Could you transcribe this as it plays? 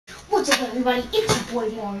What's up, everybody? It's your boy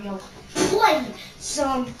Mario playing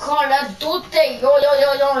some Call of Duty. Yo yo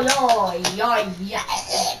yo yo yo yo yeah.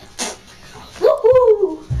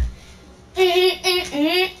 Woohoo!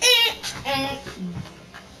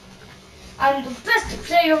 I'm the best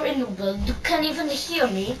player in the world. You can't even hear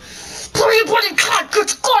me. Everybody can't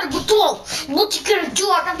get Call of Duty. What you gonna do?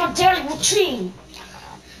 I got my daily routine.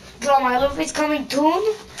 Draw my little face coming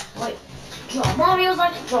soon. Wait. Draw Mario's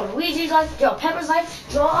life, draw Luigi's life, draw Pepper's life,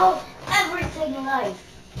 draw everything in life.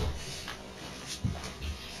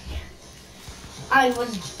 I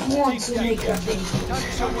was born to make a video.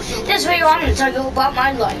 This video I'm going to tell you about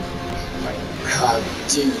my life. Call of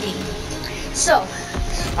Duty. So,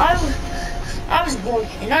 I was born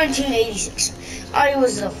in 1986. I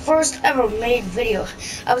was the first ever made video.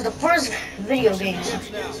 I was the first video game.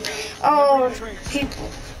 People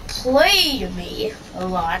played me a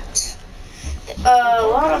lot. A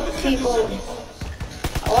lot of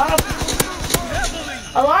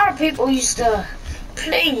people used to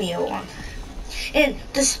play me a lot. And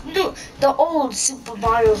the old Super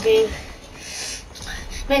Mario game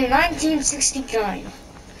made in 1969.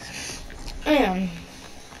 And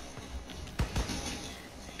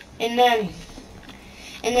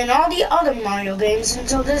then all the other Mario games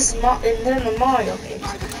until this and then the Mario games.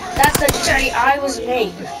 That's the day I was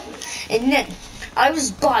made. And then I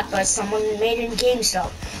was bought by someone made in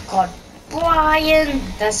GameStop called Brian.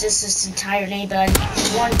 That's just his entire name, but I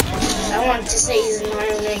wanted to say his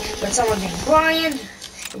entire name, but someone named Brian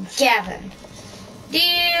and Gavin.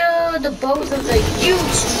 They're the both of the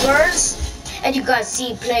YouTubers, and you guys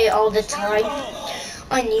see play all the time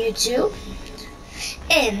on YouTube.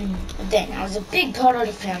 And then I was a big part of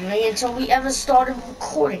the family until we ever started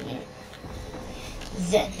recording it.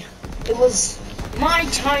 Then it was my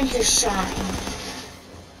time to shine.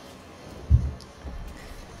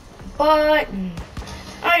 But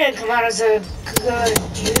I didn't come out as a good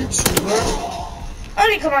YouTuber. I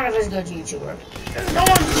didn't come out as a good YouTuber. No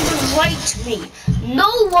one even liked me. No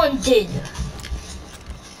one did.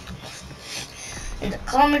 In the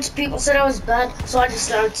comments, people said I was bad, so I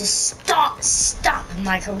decided to stop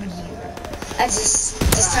my career. I just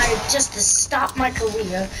decided just to stop my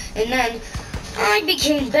career, and then I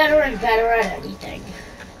became better and better at everything.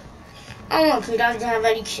 I didn't have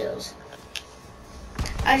any kills.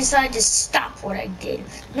 I decided to stop what I did.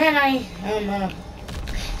 Then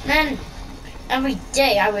then every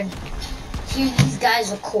day I would hear these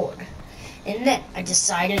guys record, and then I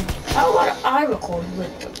decided, how about I record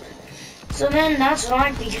with them? So then that's when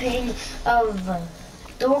I became of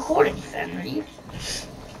the recording family.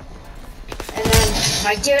 And then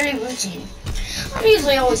my daily routine. I'm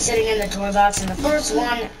usually always sitting in the toy box, and the first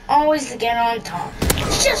one always to get on top.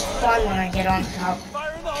 It's just fun when I get on top.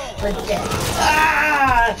 But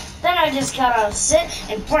then I just gotta sit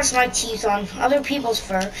and brush my teeth on other people's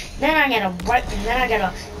fur. Then I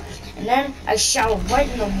shower right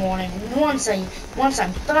in the morning. Once I'm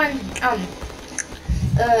done,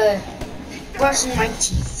 brushing my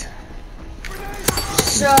teeth.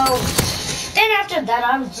 So then after that,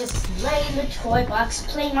 I would just lay in the toy box,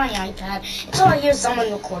 play my iPad until I hear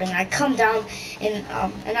someone recording. I come down and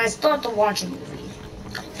I start to watch a movie.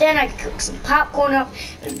 Then I cook some popcorn up,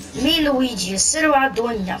 and me and Luigi just sit around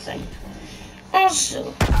doing nothing.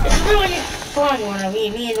 Also, it's really fun when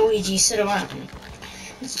me and Luigi sit around.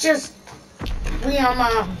 It's just we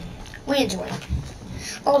enjoy it.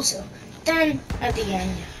 Also, then at the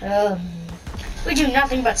end, we do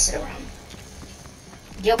nothing but sit around.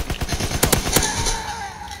 Yep.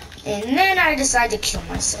 And then I decide to kill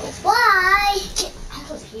myself. Why? I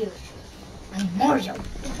was here. I'm Mario.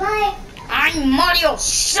 Why? I'm Mario.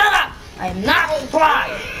 Shut up! I'm not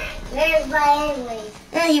Brian. Where's my anyways?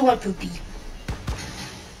 And he went poopy.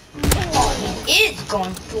 Oh, he is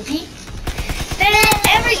going poopy. Then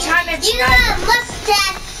every time it's you night. got a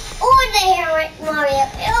mustache or the hair, Mario,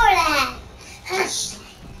 or that.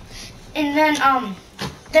 And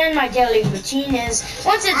then my daily routine is,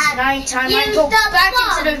 once it's nighttime, I go back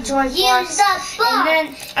into the toy box, and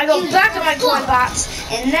then I go back to my toy box,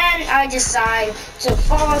 and then I decide to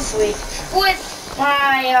fall asleep with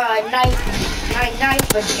my night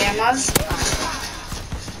pajamas,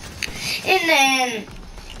 and then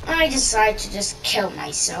I decide to just kill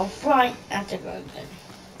myself right after going to bed.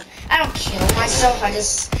 I don't kill myself, I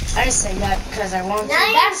just say that because I want to.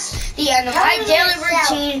 That's the end of my daily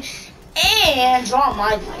routine. And Draw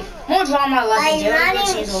My Life. More Draw My Life and daily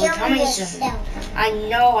routines will be coming soon. I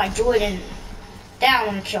know I do it in that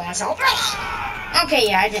one to kill myself. Okay,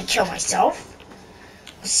 yeah, I didn't kill myself.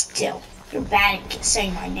 But still, you're bad at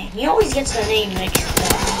saying my name. He always gets the name mixed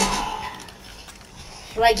up.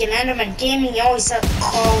 like in Enderman Gaming, he always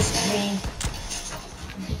calls me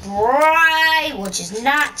Bry, which is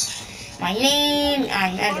not my name.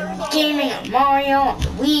 I'm Enderman Gaming, I'm Mario,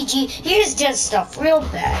 I'm Luigi. He just does stuff real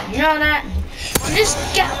bad, you know that? You just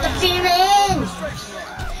got the feeling.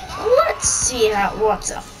 Let's see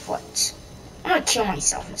what's afoot. I'm gonna kill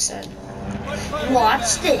myself instead.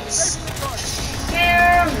 Watch this.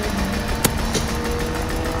 Here.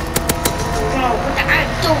 No, what the heck?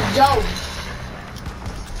 Yo.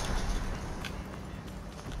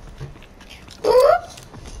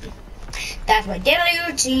 That's my daily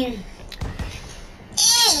routine.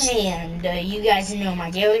 And you guys know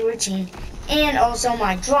my daily routine. And also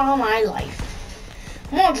my Draw My Life.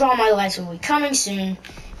 More Draw My Life will be coming soon.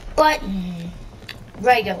 But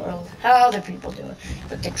regular, how other people do it.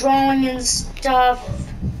 With the drawing and stuff.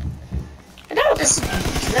 I don't know what this is.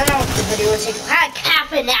 I don't know if the video will take like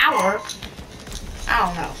half an hour. I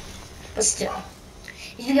don't know. But still.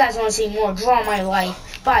 If you guys want to see more Draw My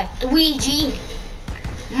Life by Luigi,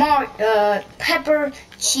 Pepper,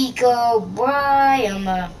 Chico, Brian,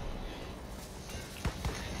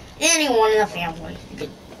 anyone in the family, you can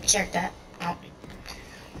check that out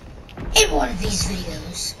in one of these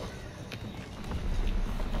videos.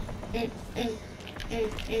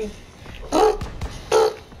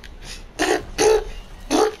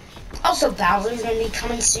 Also, Bowser's gonna be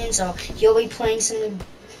coming soon, so he'll be playing some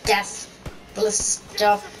deathless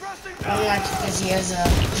stuff. Unlike because he is a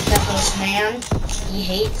deathless man, he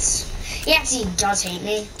hates. He actually does hate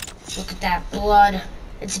me. Look at that blood.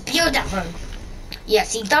 It's beautiful.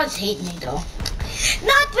 Yes, he does hate me though.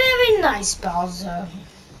 Not very nice, Bowser.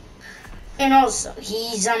 And also,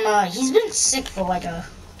 he's been sick for like a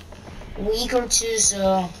week or two,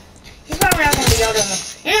 so he's probably not gonna be able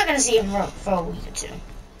to. You're not gonna see him for a week or two,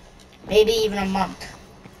 maybe even a month,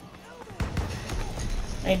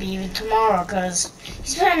 maybe even tomorrow, cause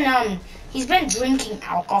he's been drinking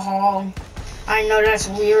alcohol. I know that's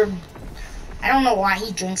weird. I don't know why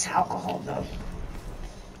he drinks alcohol though,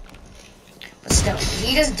 but still,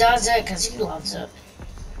 he just does it cause he loves it.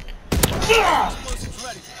 Yeah.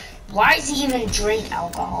 Why does he even drink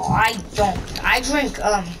alcohol? I don't. I drink,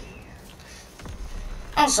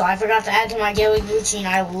 also, I forgot to add to my daily routine,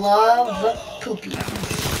 I love poopy.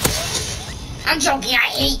 I'm joking, I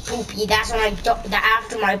hate poopy. That's when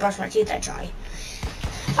after I brush my teeth, I try.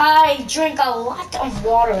 I drink a lot of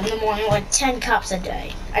water in the morning, like 10 cups a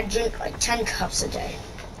day. I drink like 10 cups a day.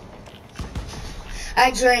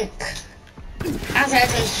 I drink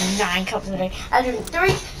 9 cups a day. I drink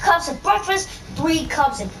 3 cups at breakfast, 3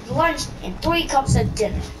 cups at lunch, and 3 cups at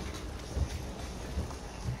dinner.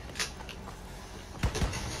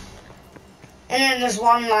 And then there's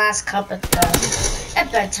 1 last cup at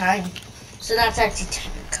bedtime. So that's actually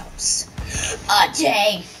 10 cups a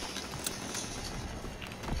day.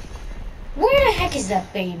 Where the heck is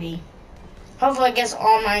that baby? Hopefully I guess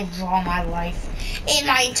all my Draw My Life in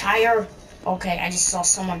my entire. Okay, I just saw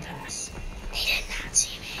someone pass. They did not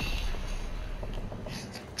see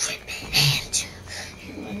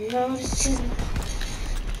me. Noticing.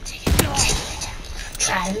 Take it down.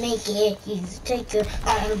 Try to make it. He's take it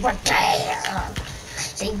on the repair.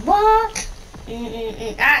 Say what?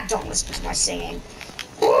 I don't listen to my singing.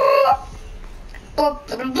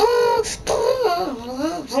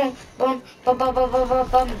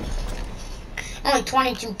 Only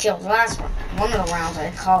 22 kills. Last one of the rounds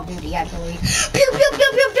I Call of Duty, I believe. Pew pew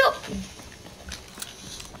pew pew pew.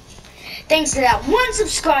 Thanks to that 1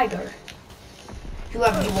 subscriber.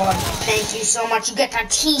 Whoever you are, thank you so much. You get that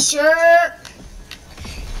t-shirt.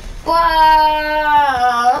 But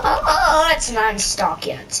it's not in stock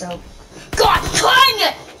yet, so. God dang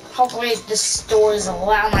it! Hopefully the stores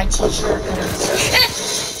allow my t-shirt.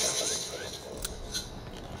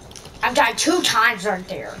 I've died 2 times right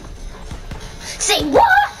there. Say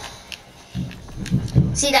what?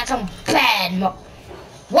 See, that's a bad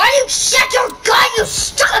Why do you check your gun, you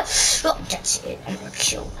stop? Oh, that's it. I'm gonna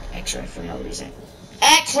kill X-Ray for no reason.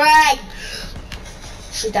 X-Ray!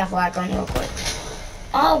 Shoot that flag gun real quick.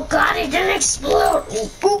 Oh god, it didn't explode! Ooh,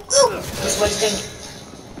 ooh, ooh. This one's thinking.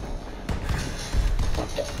 What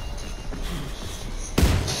the?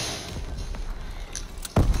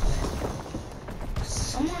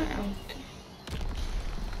 Someone out there.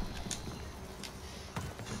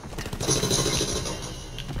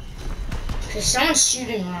 There's someone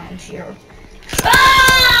shooting around here.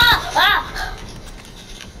 Ah! Ah!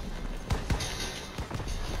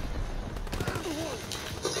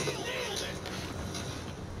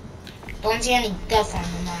 Don't see any death on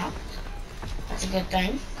the map. That's a good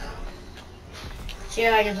thing. See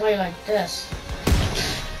how I can play like this.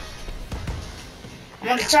 I'm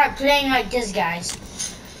gonna start playing like this, guys.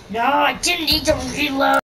 No, I didn't need to reload.